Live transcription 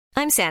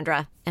I'm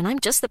Sandra, and I'm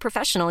just the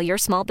professional your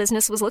small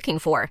business was looking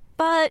for.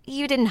 But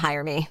you didn't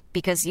hire me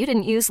because you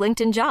didn't use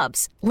LinkedIn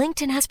Jobs.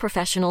 LinkedIn has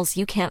professionals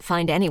you can't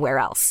find anywhere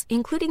else,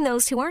 including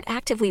those who aren't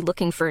actively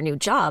looking for a new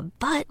job,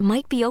 but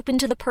might be open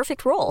to the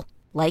perfect role,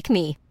 like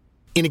me.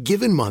 In a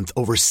given month,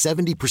 over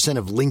 70%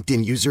 of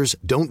LinkedIn users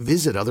don't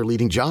visit other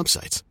leading job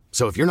sites.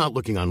 So if you're not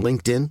looking on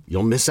LinkedIn,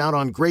 you'll miss out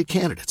on great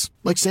candidates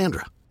like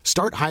Sandra.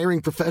 Start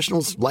hiring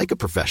professionals like a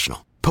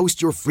professional.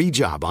 Post your free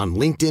job on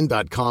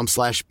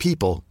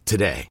linkedin.com/people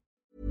today.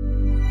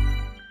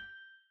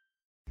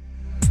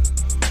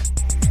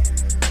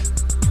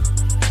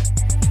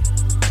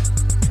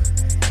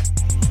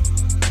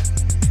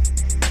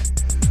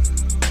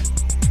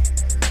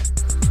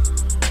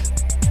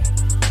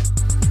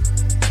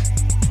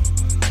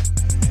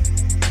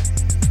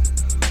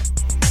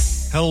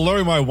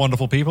 Hello, my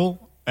wonderful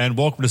people, and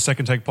welcome to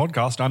Second Take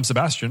Podcast. I'm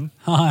Sebastian.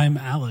 I'm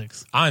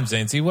Alex. I'm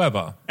Zancy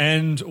Weber.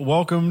 And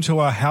welcome to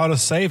our How to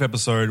Save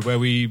episode where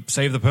we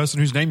save the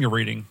person whose name you're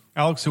reading.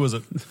 Alex, who is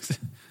it?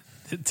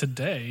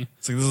 Today,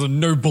 So this is a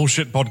no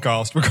bullshit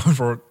podcast. We're going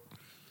for it.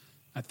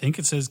 I think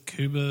it says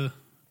Cuba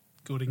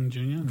Gooding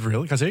Jr.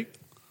 Really? Can I see?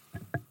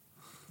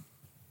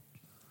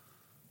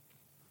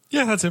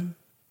 Yeah, that's him.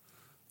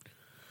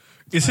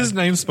 Is his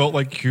name spelt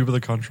like Cuba the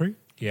country?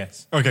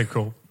 Yes. Okay,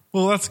 cool.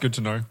 Well, that's good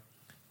to know.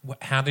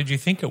 How did you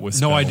think it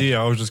was No spelled? idea.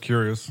 I was just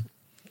curious.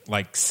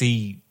 Like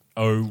COOBER?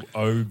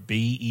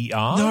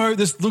 No,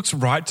 this looks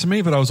right to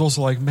me, but I was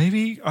also like,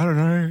 maybe, I don't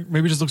know,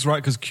 maybe it just looks right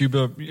because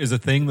Cuba is a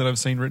thing that I've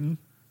seen written.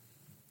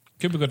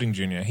 Cuba Gooding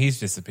Jr., he's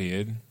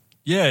disappeared.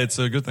 Yeah, it's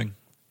a good thing.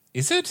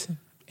 Is it?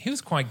 He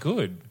was quite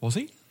good. Was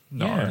he?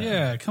 No. Yeah.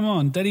 Yeah, come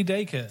on, Daddy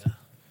Daycare.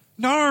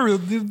 No,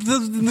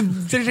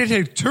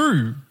 the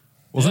two,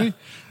 wasn't he?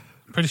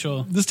 Pretty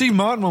sure. The Steve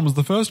Martin one was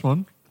the first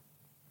one.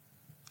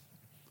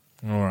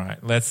 All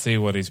right, let's see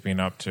what he's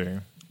been up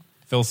to.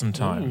 Fill some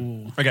time.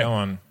 Ooh. Okay. Go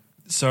on.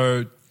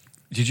 So,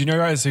 did you know,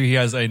 guys, he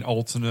has an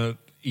alternate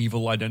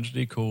evil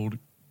identity called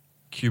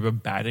Cuba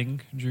Batting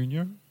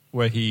Jr.,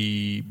 where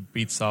he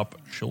beats up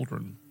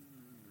children?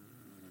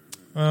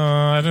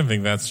 I don't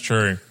think that's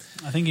true.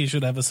 I think he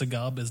should have a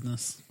cigar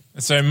business.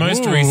 So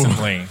most Ooh.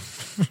 recently,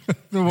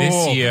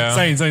 this year...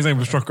 Same,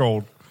 we struck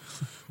gold.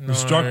 We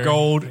struck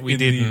gold. We in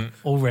didn't.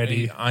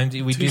 Already.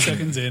 We 2 didn't.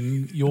 seconds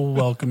in, you're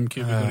welcome,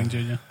 Cuba Gooding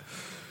Jr.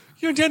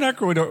 You know, Dan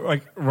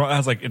Aykroyd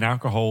has like an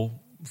alcohol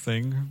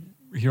thing.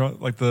 He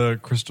like the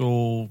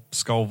Crystal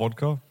Skull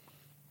vodka.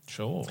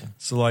 Sure.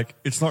 So like,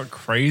 it's not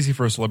crazy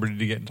for a celebrity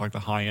to get into like the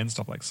high end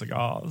stuff like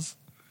cigars,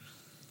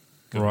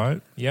 right?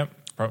 Yep,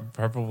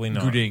 probably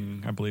not.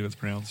 Gooding, I believe it's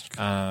pronounced.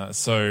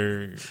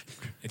 So,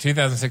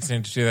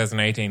 2016 to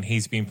 2018,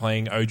 he's been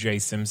playing O.J.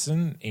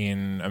 Simpson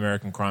in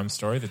American Crime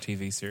Story, the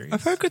TV series.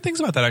 I've heard good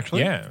things about that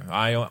actually. Yeah,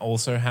 I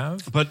also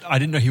have. But I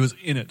didn't know he was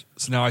in it.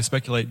 So now I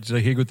speculate, did I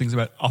hear good things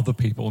about other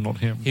people, not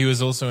him? He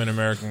was also in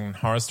American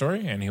Horror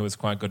Story, and he was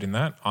quite good in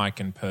that. I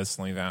can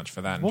personally vouch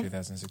for that in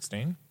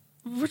 2016.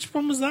 Which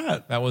one was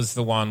that? That was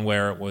the one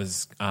where it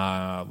was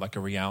like a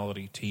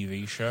reality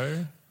TV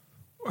show.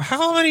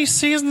 How many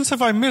seasons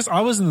have I missed?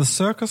 I was in the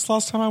circus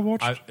last time I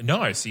watched.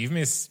 No, so you've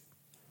missed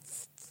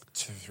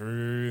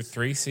through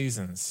 3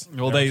 seasons.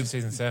 Well, They're up to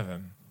season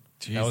 7.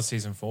 Jeez. That was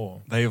season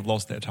 4. They've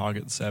lost their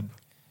target, Seb.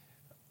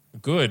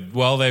 Good.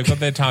 Well, they've got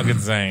their target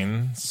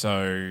Zane,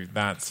 so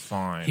that's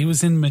fine. He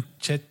was in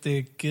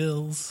Machete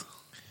Kills.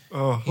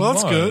 Oh, He well,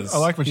 that's good. was. I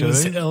like He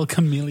was Machete. El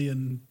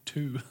Chameleon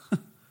 2.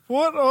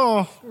 What?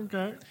 Oh,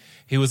 okay.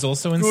 He was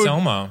also in Good.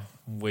 Selma,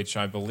 which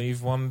I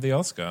believe won the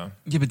Oscar.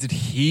 Yeah, but did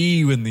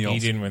he win the Oscar? He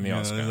didn't win the Yeah,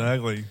 Oscar.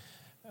 Exactly.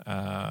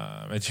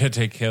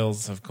 Machete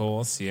Kills, of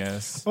course,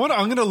 yes. I'm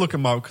going to look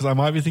him up because I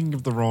might be thinking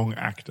of the wrong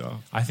actor.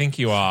 I think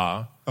you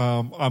are.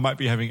 I might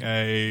be having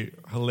a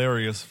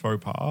hilarious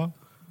faux pas.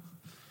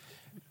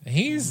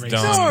 He's No,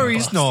 done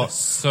he's not.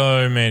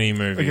 so many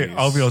movies. Okay,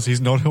 I'll be honest,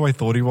 he's not who I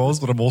thought he was,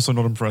 but I'm also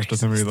not impressed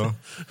with him either.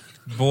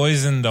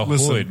 Boys in the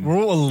Listen, Hood. we're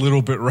all a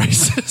little bit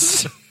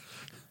racist.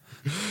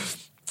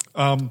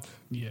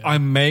 Yeah.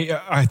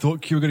 I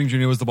thought Cuba Gooding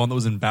Jr. was the one that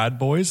was in Bad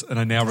Boys, and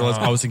I now realize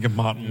I was thinking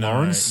Martin No,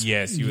 Lawrence.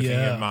 yes, you were thinking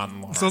Yeah. of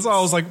Martin Lawrence. So I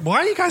was like, why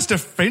are you guys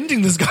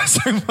defending this guy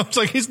so much?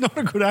 Like, he's not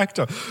a good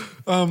actor.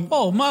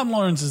 Oh, Martin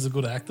Lawrence is a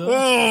good actor.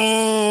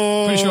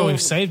 Oh. Pretty sure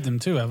we've saved him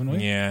too, haven't we?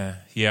 Yeah,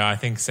 I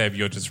think, Seb,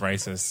 you're just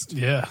racist.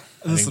 Yeah.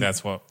 I think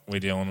that's what we're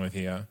dealing with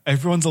here.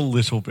 Everyone's a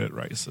little bit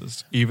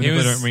racist, even He if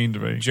they was don't mean to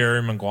be.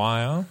 Jerry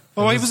Maguire.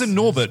 Oh, he was in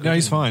Norbit. No,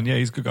 he's fine. Yeah,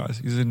 he's good, guys.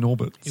 He's in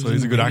Norbit, so was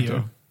he's a in good Radio.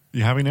 actor.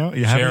 You having now?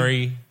 You having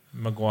Jerry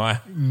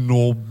Maguire.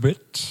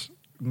 Norbit?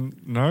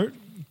 No.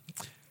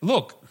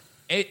 Look,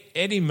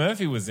 Eddie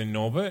Murphy was in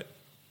Norbit,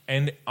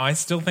 and I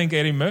still think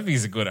Eddie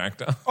Murphy's a good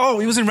actor. Oh,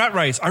 he was in Rat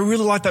Race. I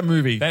really liked that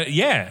movie.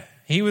 Yeah,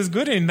 he was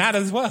good in that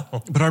as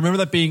well. But I remember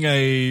that being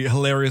a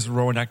hilarious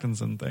Rowan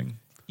Atkinson thing.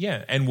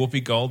 Yeah, and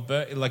Whoopi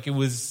Goldberg. Like, it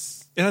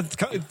was... Yeah,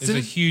 It's a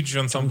huge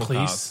ensemble Cleese.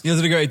 cast. yeah,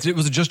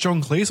 was it just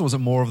John Cleese or was it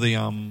more of the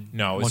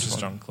No, it was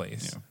just Monty John Python?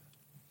 Cleese. Yeah.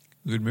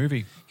 Good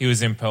movie. He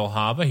was in Pearl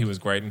Harbor. He was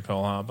great in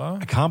Pearl Harbor.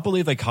 I can't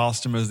believe they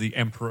cast him as the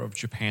Emperor of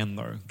Japan,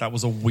 though. That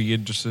was a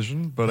weird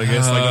decision, but I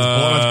guess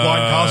that's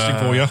blind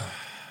casting for you.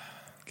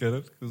 Get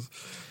it?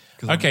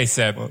 'Cause Okay,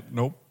 Seb.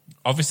 Nope.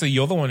 Obviously,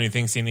 you're the one who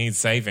thinks he needs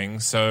saving,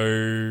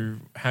 so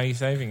how are you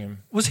saving him?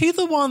 Was he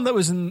the one that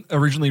was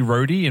originally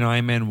Rhodey in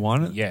Iron Man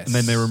 1? Yes. And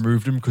then they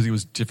removed him because he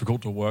was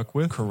difficult to work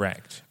with?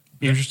 Correct.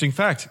 Interesting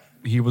fact.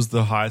 He was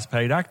the highest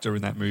paid actor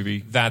in that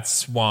movie.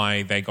 That's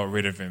why they got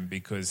rid of him,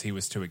 because he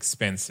was too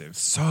expensive.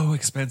 So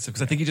expensive.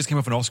 Because I think he just came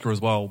off an Oscar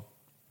as well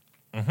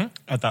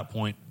at that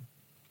point.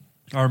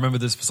 I remember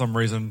this for some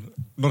reason.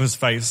 Not his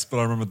face, but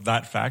I remember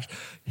that fact.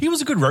 He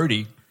was a good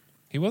roadie.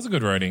 He was a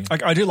good roadie.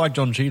 I do like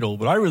Don Cheadle,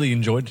 but I really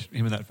enjoyed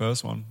him in that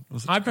first one.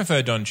 I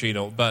prefer Don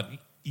Cheadle, but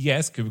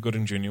yes, Cuba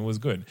Gooding Jr. was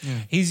good.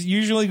 Yeah. He's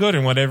usually good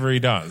in whatever he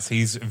does.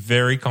 He's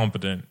very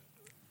competent,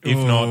 if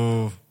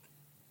not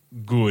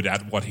good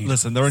at what he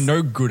Listen, there are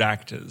no good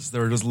actors.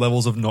 There are just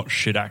levels of not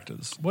shit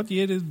actors. What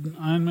year did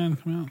Iron Man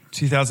come out?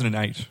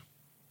 2008.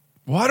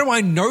 Why do I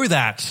know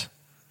that?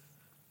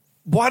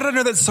 Why did I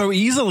know that so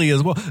easily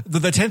as well?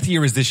 The 10th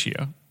year is this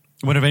year.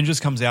 When Avengers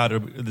comes out,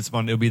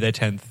 it'll be their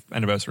 10th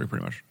anniversary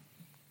pretty much.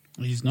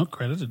 He's not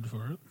credited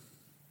for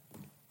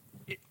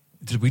it.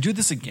 Did we do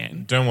this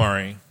again? Don't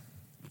worry.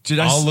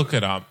 I'll look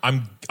it up.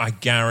 I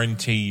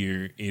guarantee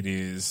you it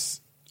is.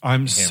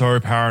 I'm so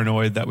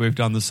paranoid that we've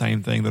done the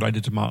same thing that I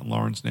did to Martin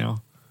Lawrence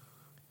now.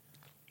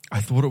 I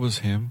thought it was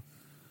him.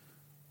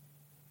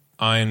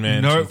 Iron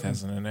Man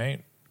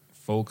 2008.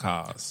 Full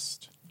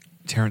cast.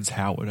 Terrence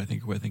Howard, I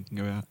think we're thinking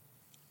about.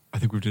 I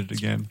think we did it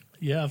again.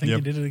 Yeah, I think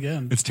you did it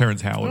again. It's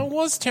Terrence Howard. Well, it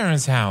was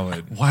Terrence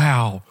Howard.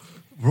 Wow.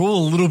 We're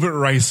all a little bit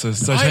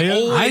racist.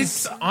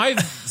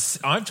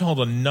 I've told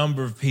a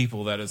number of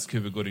people that it's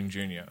Cuba Gooding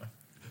Jr.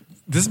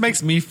 This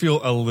makes me feel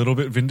a little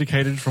bit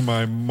vindicated from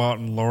my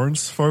Martin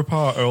Lawrence faux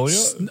pas earlier.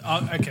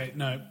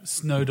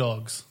 Snow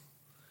Dogs.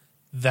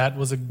 That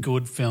was a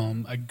good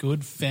film, a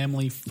good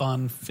family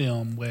fun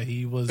film where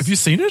he was... Have you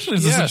seen it?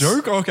 Is this a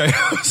joke? Okay.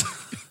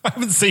 I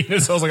haven't seen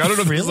it, so I was like, I don't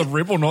know if this is a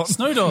rip or not.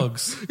 Snow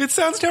Dogs. It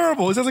sounds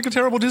terrible. It sounds like a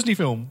terrible Disney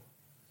film.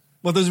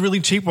 Like those really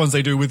cheap ones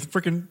they do with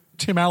freaking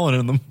Tim Allen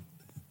in them.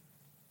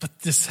 But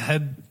this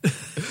had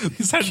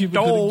Cuba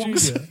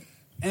dogs. Jr.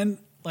 And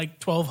like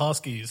 12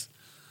 huskies.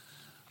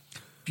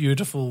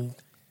 Beautiful.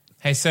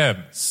 Hey, Seb.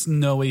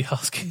 Snowy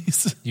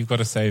huskies. You've got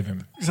to save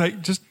him. He's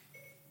like, just...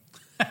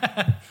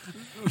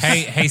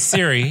 Hey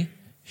Siri,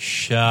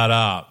 shut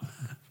up.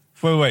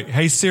 Wait.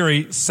 Hey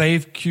Siri,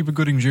 save Cuba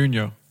Gooding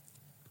Jr.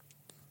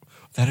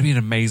 That'd be an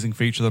amazing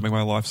feature that'd make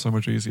my life so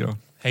much easier.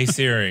 Hey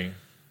Siri,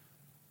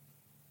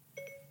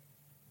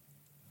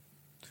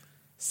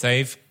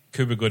 save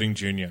Cuba Gooding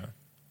Jr.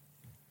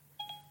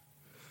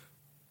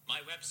 My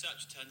web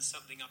search turns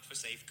something up for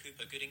Save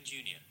Cuba Gooding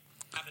Jr.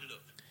 Have a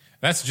look.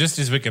 That's just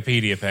his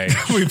Wikipedia page.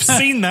 We've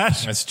seen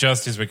that. That's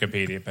just his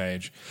Wikipedia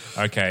page.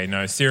 Okay,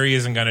 no, Siri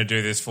isn't going to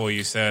do this for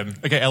you,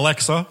 Seb. Okay,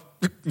 Alexa.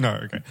 No,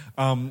 okay.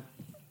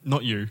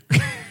 Not you.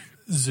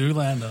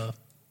 Zoolander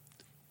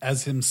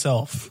as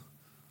himself.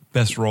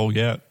 Best role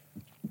yet.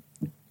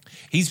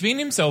 He's been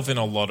himself in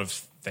a lot of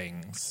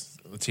things,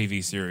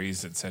 TV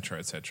series, etc.,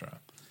 etc.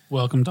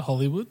 Welcome to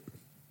Hollywood.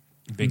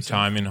 Big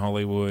time in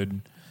Hollywood.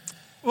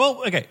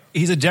 Well, okay,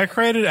 he's a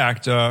decorated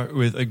actor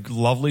with a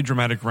lovely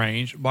dramatic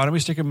range. Why don't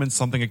we stick him in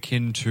something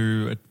akin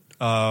to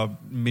a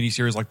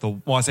miniseries like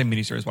I say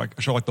miniseries, like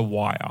a show like The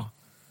Wire,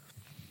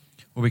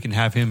 where we can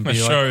have him be a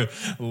show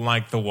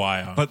like The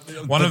Wire, but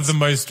one of the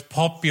most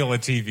popular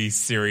TV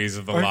series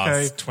of the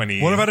last 20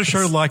 years. What about a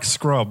show like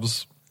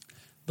Scrubs?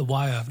 The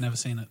Wire, I've never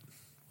seen it.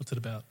 What's it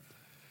about?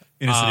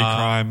 Inner city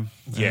crime.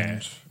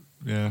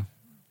 Yeah.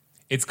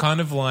 It's kind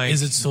of like...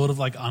 Is it sort of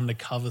like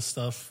undercover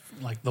stuff,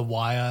 like The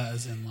Wire,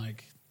 as in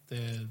like...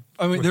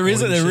 I mean, there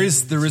is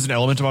an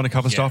element of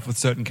undercover stuff with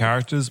certain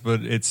characters,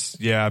 but it's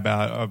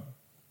about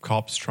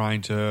cops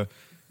trying to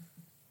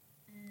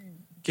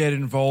get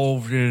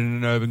involved in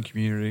an urban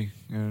community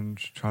and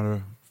trying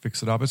to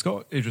fix it up. It's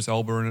got Idris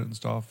Elba in it and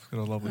stuff. It's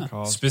got a lovely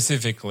cast,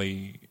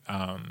 specifically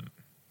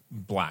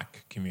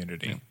black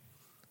community. Yeah.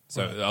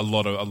 So a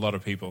lot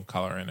of people of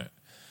color in it.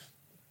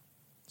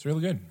 It's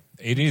really good.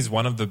 It is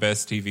one of the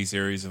best TV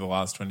series of the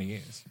last 20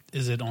 years.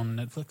 Is it on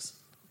Netflix?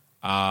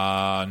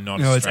 Not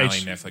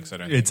Australian Netflix, I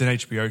don't think. It's an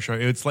HBO show.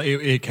 It's like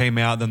it came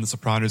out, then The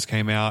Sopranos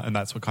came out, and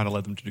that's what kind of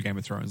led them to do Game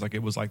of Thrones. Like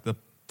it was like the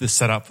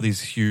setup for these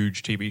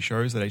huge TV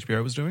shows that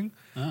HBO was doing.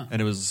 And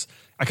it was,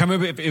 I can't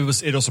remember if it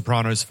was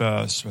Sopranos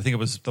first. I think it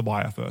was The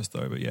Wire first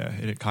though, but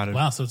it kind of...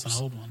 Wow, so it's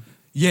an old one.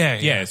 Yeah,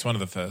 it's one of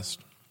the first.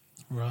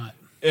 Right.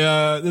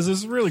 There's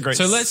this really great...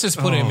 So let's just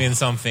put him in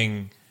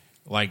something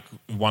like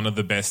one of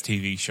the best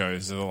TV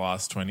shows of the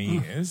last 20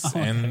 years,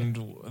 and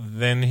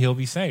then he'll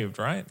be saved,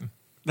 right?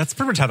 That's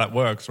pretty much how that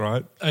works,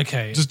 right?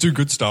 Okay. Just do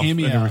good stuff and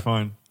you'll be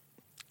fine.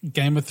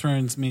 Game of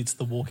Thrones meets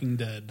The Walking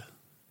Dead.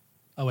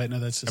 Oh, wait, no,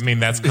 that's just... I mean,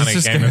 that's kind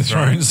of Game of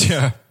Thrones.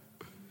 Yeah.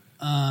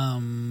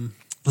 The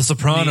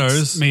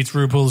Sopranos... Meets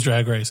RuPaul's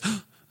Drag Race.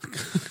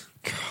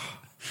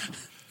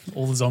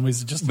 All the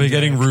zombies are just... We're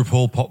getting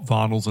RuPaul pop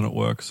vinyls in at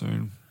work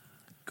soon.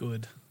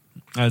 Good.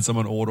 I had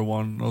someone order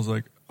one. I was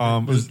like,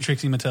 Was it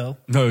Trixie Mattel?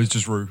 no, it was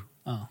just Rue.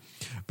 Oh.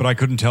 But I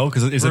couldn't tell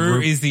because it said Rue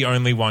Rue. is the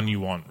only one you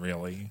want,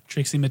 really.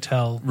 Trixie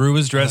Mattel Rue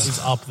was dressed. is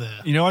up there.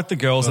 You know, like the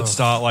girls that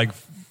start like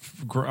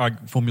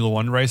Formula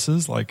One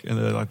races, like and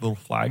they're like little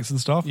flags and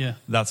stuff. Yeah.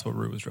 That's what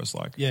Rue was dressed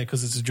like. Yeah,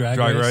 because it's a drag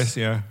Race.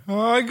 Yeah. Oh,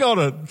 I got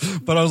it.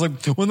 But I was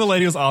like, when the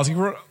lady was asking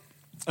for it,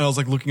 and I was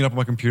like looking it up on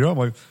my computer, I'm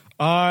like,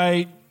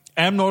 I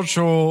am not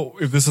sure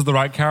if this is the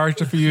right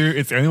character for you.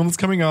 It's the only one that's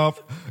coming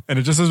up. And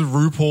it just says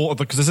RuPaul,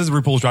 because it says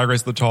RuPaul's Drag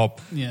Race at the top.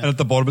 Yeah. And at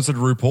the bottom it said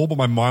RuPaul, but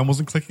my mind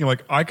wasn't clicking.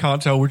 Like, I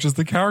can't tell which is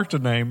the character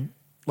name.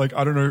 Like,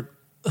 I don't know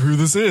who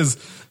this is.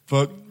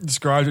 But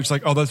described it's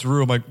like, oh, that's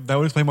Ru. I'm like, that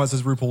would explain why it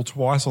says RuPaul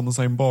twice on the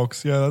same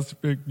box. Yeah, that's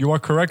big. You are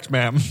correct,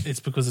 ma'am. It's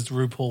because it's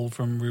RuPaul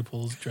from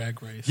RuPaul's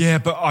Drag Race. Yeah,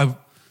 but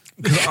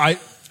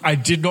I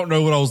did not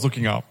know what I was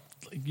looking up.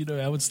 Like, you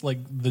know how it's like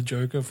the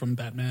Joker from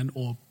Batman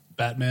or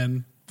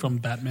Batman from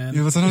Batman?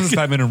 Yeah, but sometimes it's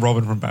Batman and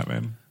Robin from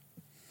Batman.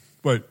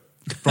 Wait,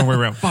 wrong way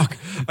around. Fuck.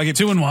 Okay,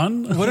 2 and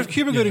 1? What if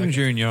Cuba Gooding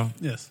Jr.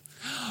 Yes.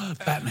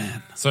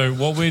 Batman. So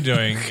what we're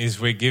doing is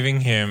we're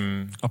giving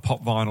him a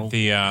pop vinyl?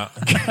 the.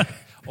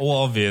 Well,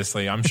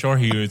 obviously, I'm sure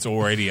he was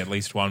already at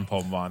least one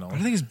pop I don't vinyl.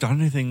 think he's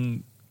done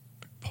anything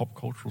pop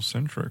cultural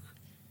centric.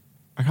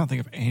 I can't think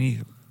of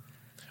anything.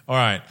 All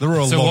right. There were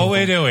a so lot what of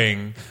we're them.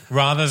 doing,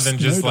 rather than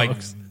just like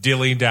Dogs.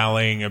 dilly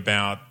dallying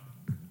about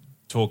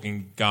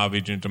talking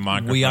garbage into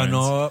microphones, We are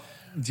not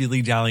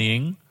dilly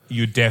dallying.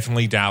 You're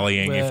definitely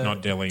dallying, if We're-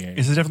 not dillying.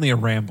 This is definitely a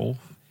ramble.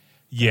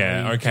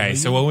 Yeah. Okay.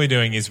 So what we're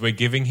doing is we're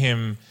giving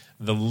him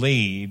the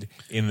lead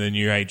in the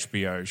new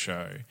HBO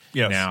show.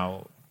 Yes.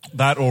 Now,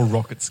 That or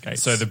Rocket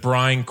Skates. so the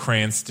Bryan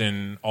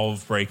Cranston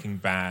of Breaking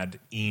Bad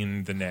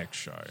in the next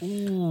show.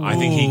 I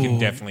think he can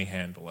definitely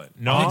handle it.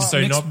 Not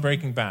not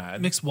Breaking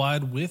Bad. Mixed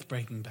Wired with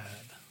Breaking Bad.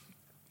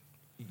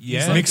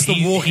 Yeah. Mix the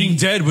Walking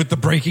Dead with the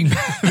Breaking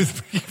Bad.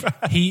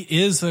 He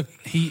is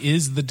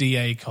the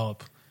DA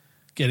cop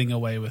getting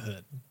away with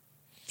it.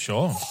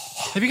 Sure.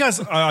 Have you guys?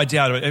 I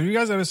doubt it. Have you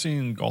guys ever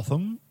seen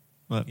Gotham?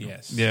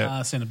 Yes. Yeah.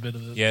 I've seen a bit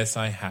of it. Yes,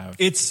 I have.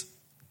 It's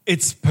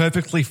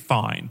perfectly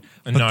fine.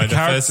 But No, the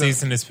character- first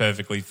season is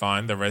perfectly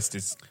fine. The rest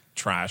is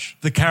trash.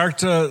 The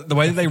character, the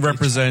way that they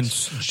represent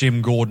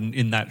Jim Gordon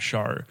in that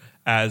show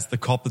as the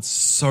cop that's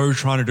so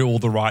trying to do all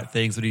the right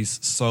things that he's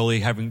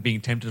slowly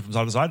being tempted from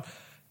side to side,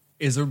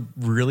 is a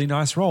really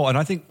nice role. And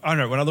I think, I don't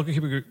know, when I look at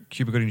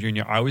Cuba Gooding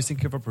Jr., I always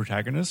think of a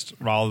protagonist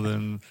rather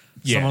than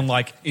someone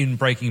like in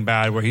Breaking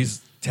Bad where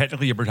he's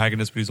technically a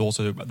protagonist, but he's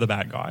also the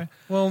bad guy.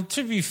 Well,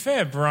 to be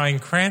fair, Bryan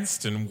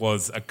Cranston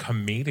was a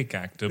comedic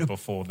actor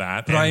before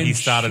that. But and I he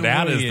started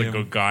out as enjoy the him.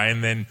 good guy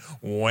and then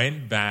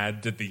went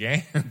bad at the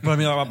end. But I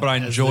mean, I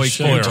As enjoy the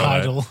show Cuba.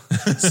 title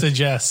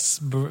suggests,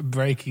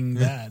 Breaking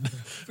Bad.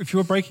 If you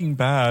were Breaking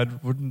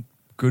Bad, wouldn't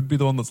good be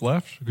the one that's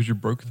left because you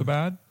broke the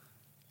bad?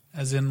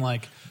 As in,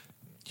 like,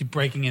 you're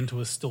breaking into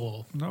a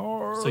store.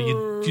 No. So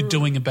you're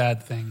doing a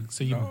bad thing.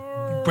 So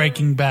you're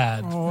breaking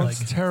bad. Oh, like,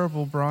 it's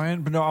terrible,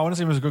 Brian. But no, I want to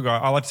see him as a good guy.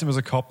 I like to see him as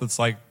a cop that's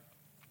like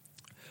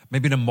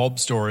maybe in a mob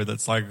story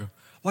that's like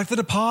The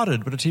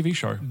Departed, but a TV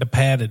show. the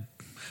padded.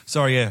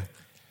 Sorry, yeah.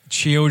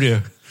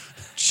 Childa.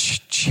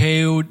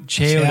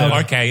 Childa.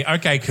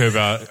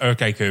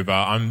 Okay,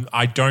 Cuba.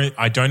 I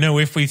don't know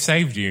if we've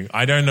saved you.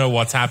 I don't know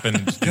what's happened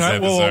this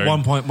episode.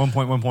 One point.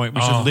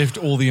 We should lift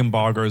all the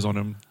embargoes on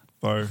him,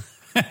 though.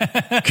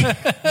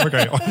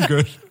 Okay,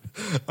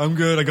 I'm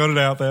good. I got it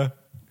out there.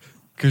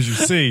 Because you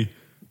see,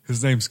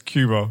 his name's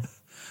Cuba,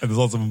 and there's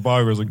lots of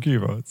embargoes on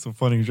Cuba. It's a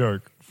funny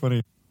joke.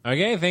 Funny.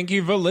 Okay, thank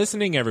you for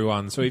listening,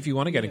 everyone. So if you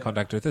want to get in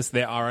contact with us,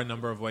 there are a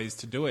number of ways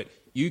to do it.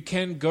 You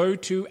can go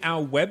to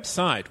our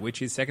website, which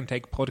is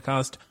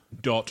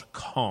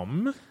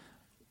secondtakepodcast.com.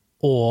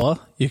 Or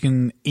you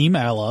can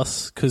email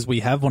us, because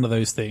we have one of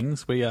those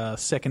things. We are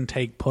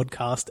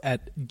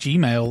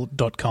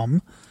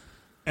secondtakepodcast@gmail.com.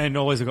 And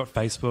always I've got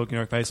Facebook,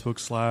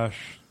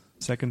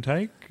 Facebook/Second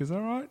Take. Is that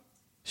right?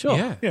 Sure.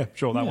 Yeah. Yeah,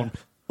 sure, that one.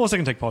 Or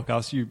Second Take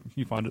Podcast. You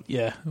find it.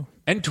 Yeah.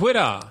 And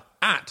Twitter,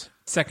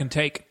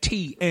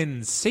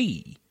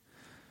 @secondtaketnc.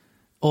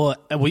 Or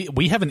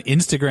we have an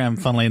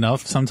Instagram, funnily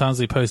enough. Sometimes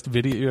we post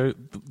video.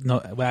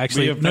 No, well,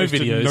 actually, no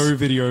videos. No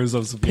videos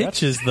of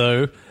Pictures,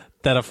 though,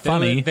 that are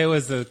funny. There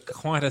was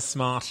quite a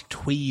smart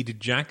tweed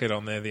jacket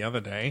on there the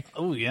other day.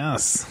 Oh,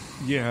 yes.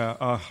 Yeah,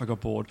 I got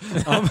bored.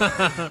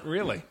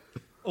 Really?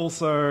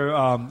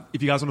 Also,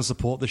 if you guys want to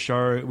support the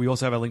show, we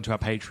also have a link to our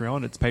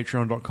Patreon. It's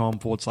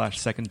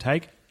patreon.com/second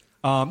take.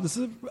 This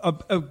is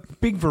a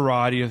big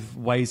variety of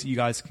ways that you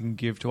guys can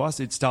give to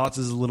us. It starts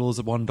as little as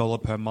 $1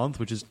 per month,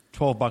 which is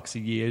 $12 a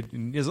year.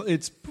 And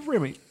it's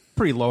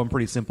pretty low and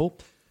pretty simple.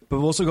 But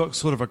we've also got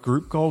sort of a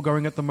group goal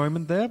going at the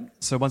moment there.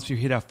 So once we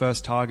hit our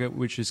first target,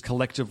 which is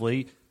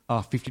collectively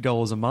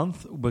 $50 a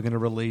month, we're going to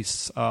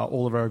release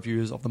all of our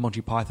reviews of the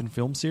Monty Python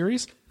film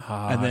series.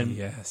 And then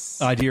yes.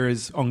 the idea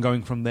is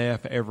ongoing from there.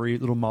 For every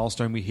little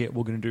milestone we hit,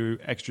 we're going to do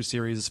extra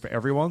series for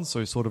everyone.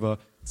 So sort of a...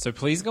 So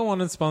please go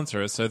on and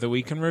sponsor us so that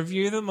we can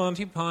review the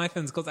Monty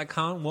Pythons, because I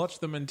can't watch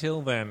them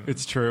until then.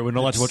 It's true. We're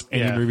not allowed to watch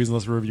any yeah. movies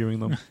unless we're reviewing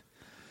them.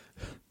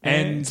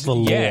 And the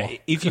law. yeah,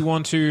 if you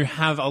want to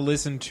have a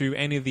listen to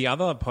any of the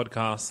other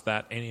podcasts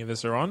that any of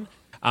us are on,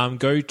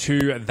 go to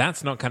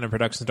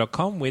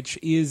that'snotcanonproductions.com, which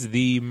is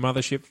the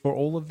mothership for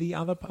all of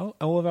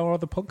our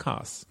other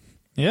podcasts.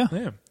 Yeah.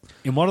 Yeah.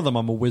 In one of them,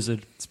 I'm a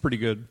wizard. It's pretty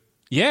good.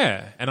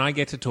 Yeah, and I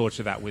get to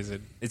torture that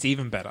wizard. It's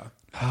even better.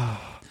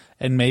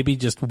 And maybe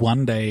just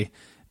one day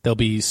there'll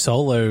be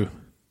solo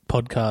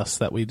podcasts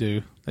that we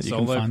do that you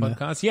Solo can find.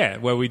 podcasts, yeah,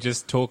 where we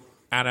just talk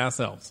at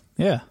ourselves.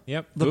 Yeah.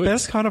 Yep. The good.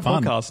 best kind of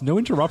Fun. podcast. No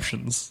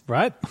interruptions.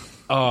 Right?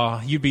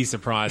 Oh, you'd be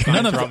surprised. I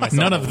None interrupt of, myself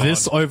none a of lot.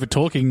 this over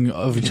talking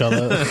of each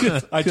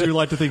other. I do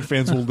like to think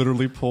fans will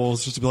literally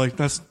pause just to be like,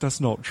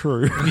 that's not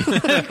true.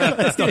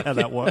 That's not how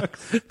that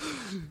works.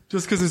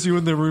 Just because it's you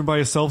in the room by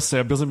yourself,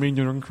 Seb, doesn't mean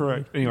you're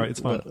incorrect. Anyway, it's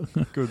fine.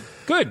 Good.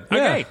 Good. Yeah.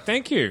 Okay.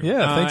 Thank you.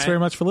 Yeah, thanks very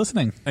much for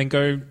listening. And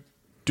go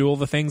do all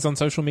the things on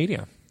social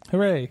media.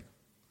 Hooray.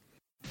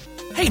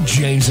 Hey,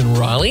 James and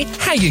Riley,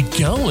 how you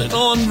going?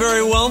 Oh, I'm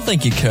very well,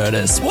 thank you,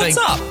 Curtis. What's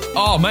up?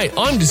 Oh, mate,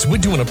 we're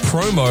doing a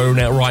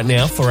promo right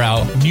now for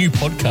our new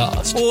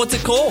podcast. Well, what's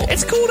it called?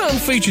 It's called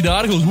Unfeatured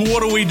Articles.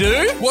 What do we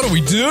do? What do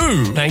we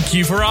do? Thank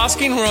you for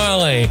asking,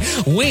 Riley.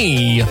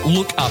 We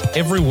look up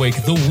every week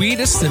the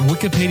weirdest that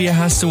Wikipedia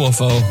has to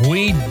offer.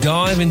 We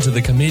dive into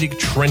the comedic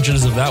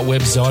trenches of that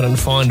website and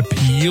find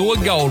pure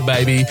gold,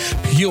 baby.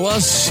 Pure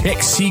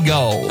sexy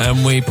gold.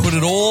 And we put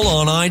it all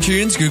on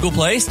iTunes, Google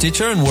Play,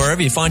 Stitcher, and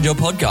wherever you find your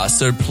podcast.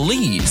 So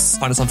please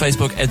find us on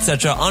Facebook,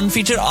 etc.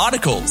 Unfeatured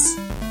Articles.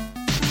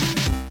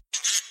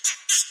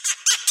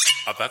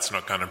 That's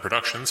Not Canon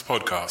Productions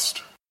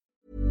podcast.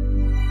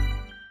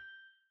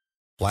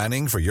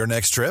 Planning for your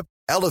next trip?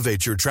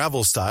 Elevate your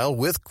travel style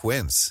with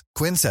Quince.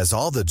 Quince has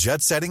all the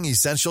jet-setting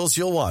essentials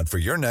you'll want for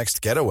your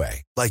next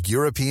getaway, like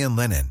European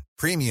linen,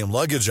 premium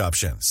luggage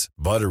options,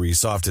 buttery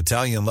soft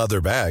Italian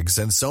leather bags,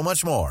 and so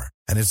much more.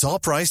 And it's all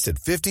priced at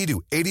 50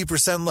 to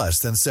 80% less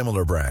than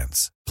similar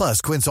brands. Plus,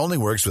 Quince only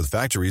works with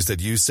factories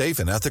that use safe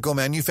and ethical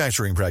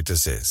manufacturing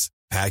practices.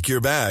 Pack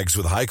your bags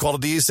with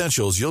high-quality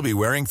essentials you'll be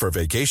wearing for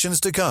vacations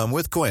to come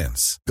with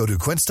Quince. Go to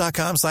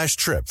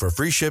quince.com/trip for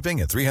free shipping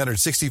and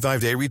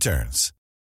 365-day returns.